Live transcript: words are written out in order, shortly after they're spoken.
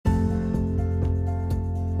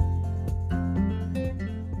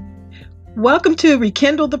Welcome to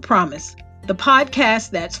Rekindle the Promise, the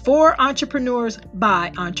podcast that's for entrepreneurs by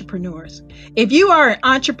entrepreneurs. If you are an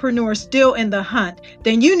entrepreneur still in the hunt,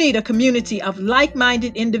 then you need a community of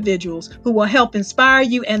like-minded individuals who will help inspire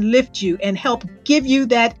you and lift you and help give you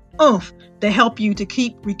that oomph to help you to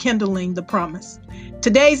keep rekindling the promise.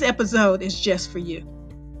 Today's episode is just for you.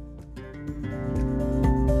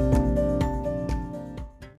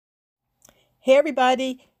 Hey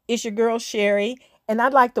everybody, it's your girl Sherry, and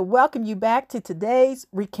I'd like to welcome you back to today's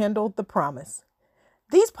Rekindle the Promise.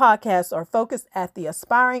 These podcasts are focused at the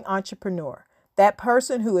aspiring entrepreneur, that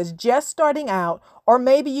person who is just starting out, or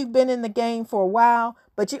maybe you've been in the game for a while,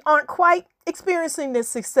 but you aren't quite experiencing the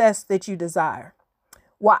success that you desire.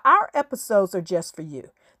 Well, our episodes are just for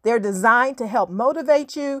you. They're designed to help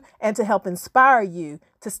motivate you and to help inspire you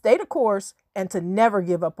to stay the course and to never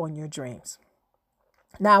give up on your dreams.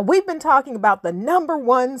 Now, we've been talking about the number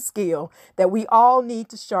one skill that we all need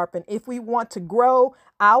to sharpen if we want to grow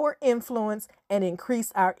our influence and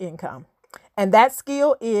increase our income. And that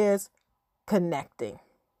skill is connecting.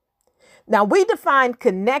 Now, we define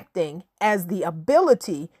connecting as the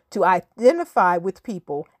ability to identify with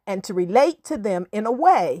people and to relate to them in a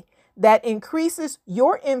way that increases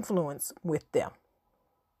your influence with them.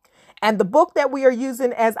 And the book that we are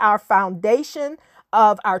using as our foundation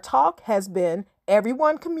of our talk has been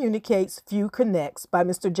Everyone Communicates, Few Connects by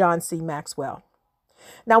Mr. John C. Maxwell.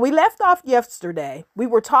 Now, we left off yesterday. We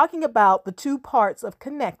were talking about the two parts of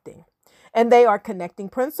connecting, and they are connecting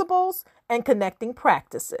principles and connecting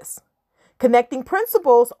practices. Connecting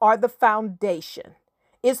principles are the foundation.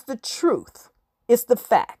 It's the truth. It's the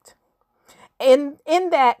fact. And in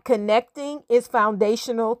that, connecting is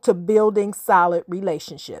foundational to building solid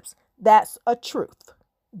relationships. That's a truth.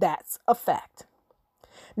 That's a fact.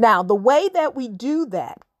 Now, the way that we do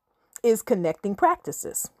that is connecting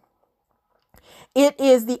practices. It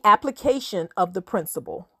is the application of the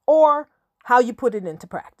principle or how you put it into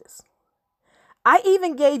practice. I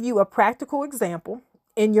even gave you a practical example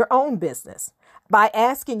in your own business by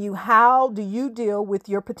asking you, how do you deal with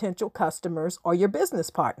your potential customers or your business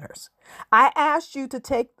partners? I asked you to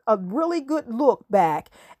take a really good look back,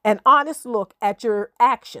 an honest look at your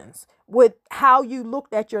actions with how you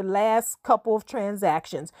looked at your last couple of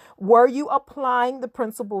transactions. Were you applying the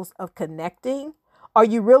principles of connecting? Are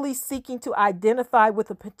you really seeking to identify with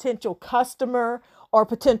a potential customer or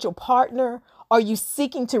potential partner? Are you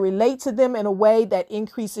seeking to relate to them in a way that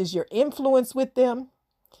increases your influence with them?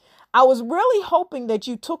 I was really hoping that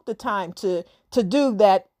you took the time to do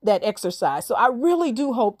that exercise. So I really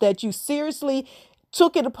do hope that you seriously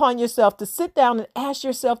took it upon yourself to sit down and ask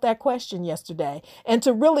yourself that question yesterday and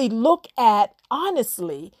to really look at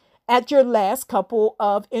honestly at your last couple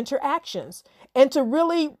of interactions and to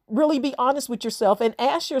really, really be honest with yourself and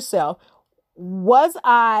ask yourself, was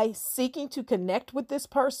I seeking to connect with this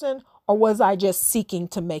person or was I just seeking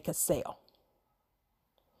to make a sale?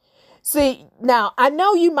 See, now I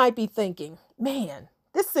know you might be thinking, man,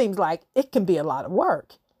 this seems like it can be a lot of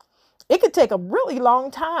work. It could take a really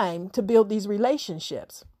long time to build these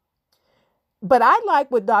relationships. But I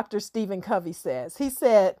like what Dr. Stephen Covey says. He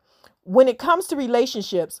said, when it comes to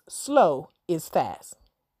relationships, slow is fast.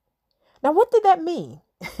 Now, what did that mean?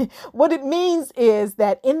 What it means is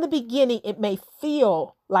that in the beginning, it may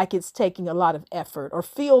feel like it's taking a lot of effort or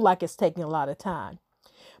feel like it's taking a lot of time.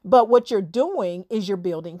 But what you're doing is you're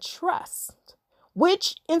building trust,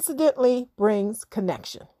 which incidentally brings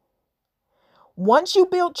connection. Once you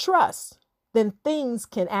build trust, then things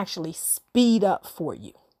can actually speed up for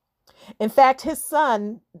you. In fact, his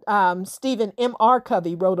son, Stephen M.R.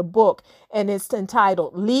 Covey, wrote a book and it's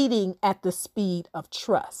entitled Leading at the Speed of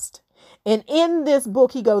Trust. And in this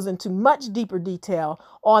book, he goes into much deeper detail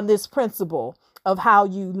on this principle of how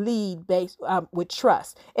you lead based with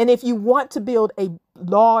trust. And if you want to build a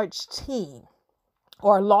large team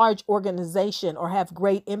or a large organization or have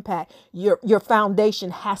great impact, your foundation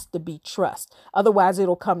has to be trust. Otherwise,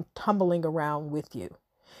 it'll come tumbling around with you.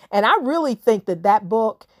 And I really think that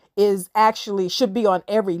book is actually should be on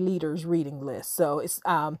every leader's reading list. So it's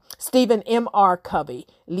Stephen M.R. Covey,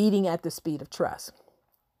 Leading at the Speed of Trust.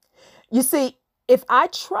 You see, if I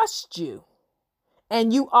trust you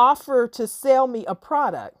and you offer to sell me a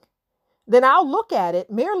product, then I'll look at it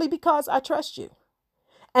merely because I trust you.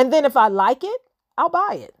 And then if I like it, I'll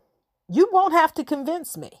buy it. You won't have to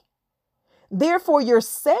convince me. Therefore, your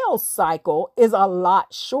sales cycle is a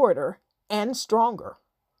lot shorter and stronger.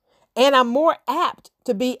 And I'm more apt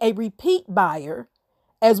to be a repeat buyer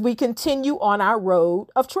as we continue on our road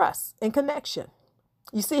of trust and connection.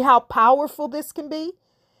 You see how powerful this can be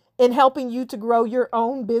in helping you to grow your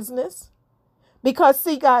own business? Because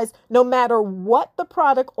see, guys, no matter what the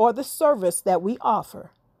product or the service that we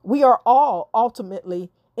offer, we are all ultimately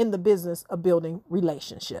in the business of building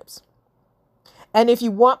relationships. And if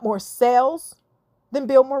you want more sales, then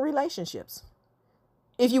build more relationships.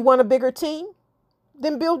 If you want a bigger team,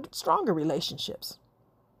 then build stronger relationships.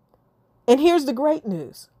 And here's the great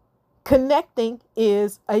news. Connecting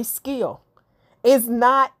is a skill. It's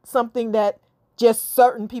not something that just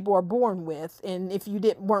certain people are born with. And if you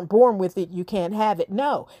weren't born with it, you can't have it.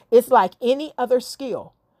 No, it's like any other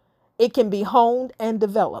skill. It can be honed and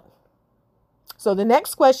developed. So the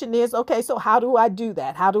next question is, okay, so how do I do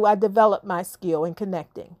that? How do I develop my skill in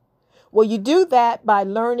connecting? Well, you do that by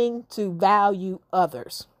learning to value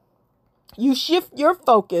others. You shift your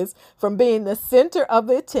focus from being the center of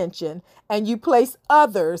the attention and you place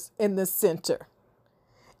others in the center.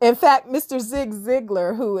 In fact, Mr. Zig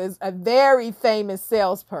Ziglar, who is a very famous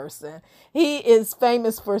salesperson, he is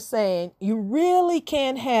famous for saying, you really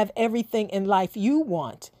can have everything in life you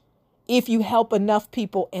want if you help enough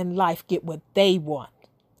people in life get what they want.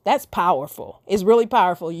 That's powerful. It's really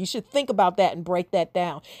powerful. You should think about that and break that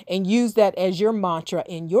down and use that as your mantra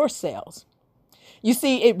in your sales. You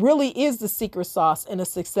see, it really is the secret sauce in a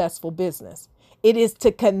successful business. It is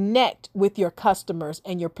to connect with your customers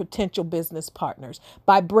and your potential business partners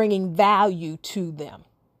by bringing value to them.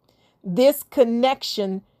 This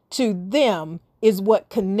connection to them is what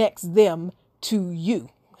connects them to you.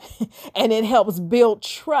 And it helps build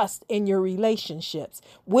trust in your relationships,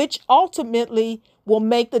 which ultimately will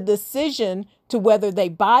make the decision to whether they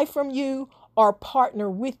buy from you or partner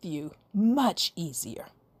with you much easier.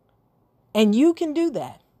 And you can do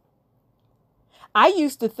that. I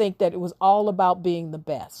used to think that it was all about being the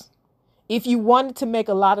best. If you wanted to make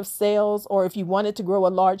a lot of sales or if you wanted to grow a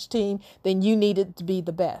large team, then you needed to be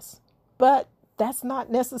the best. But that's not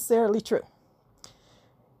necessarily true.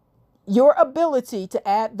 Your ability to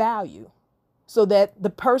add value so that the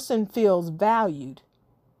person feels valued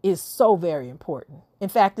is so very important. In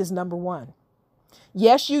fact, it's number one.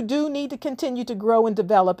 Yes, you do need to continue to grow and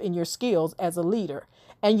develop in your skills as a leader,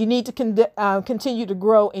 and you need to continue to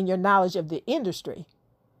grow in your knowledge of the industry.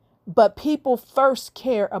 But people first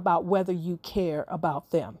care about whether you care about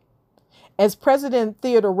them. As President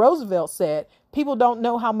Theodore Roosevelt said, people don't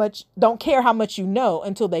care how much you know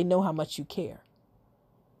until they know how much you care.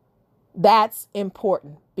 That's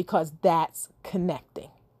important because that's connecting.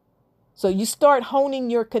 So you start honing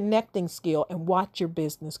your connecting skill and watch your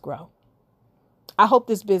business grow. I hope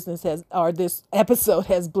this episode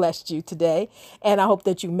has blessed you today, and I hope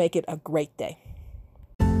that you make it a great day.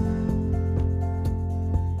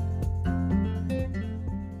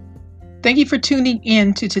 Thank you for tuning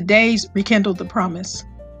in to today's Rekindle the Promise.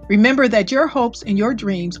 Remember that your hopes and your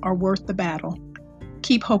dreams are worth the battle.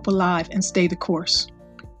 Keep hope alive and stay the course.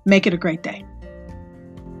 Make it a great day.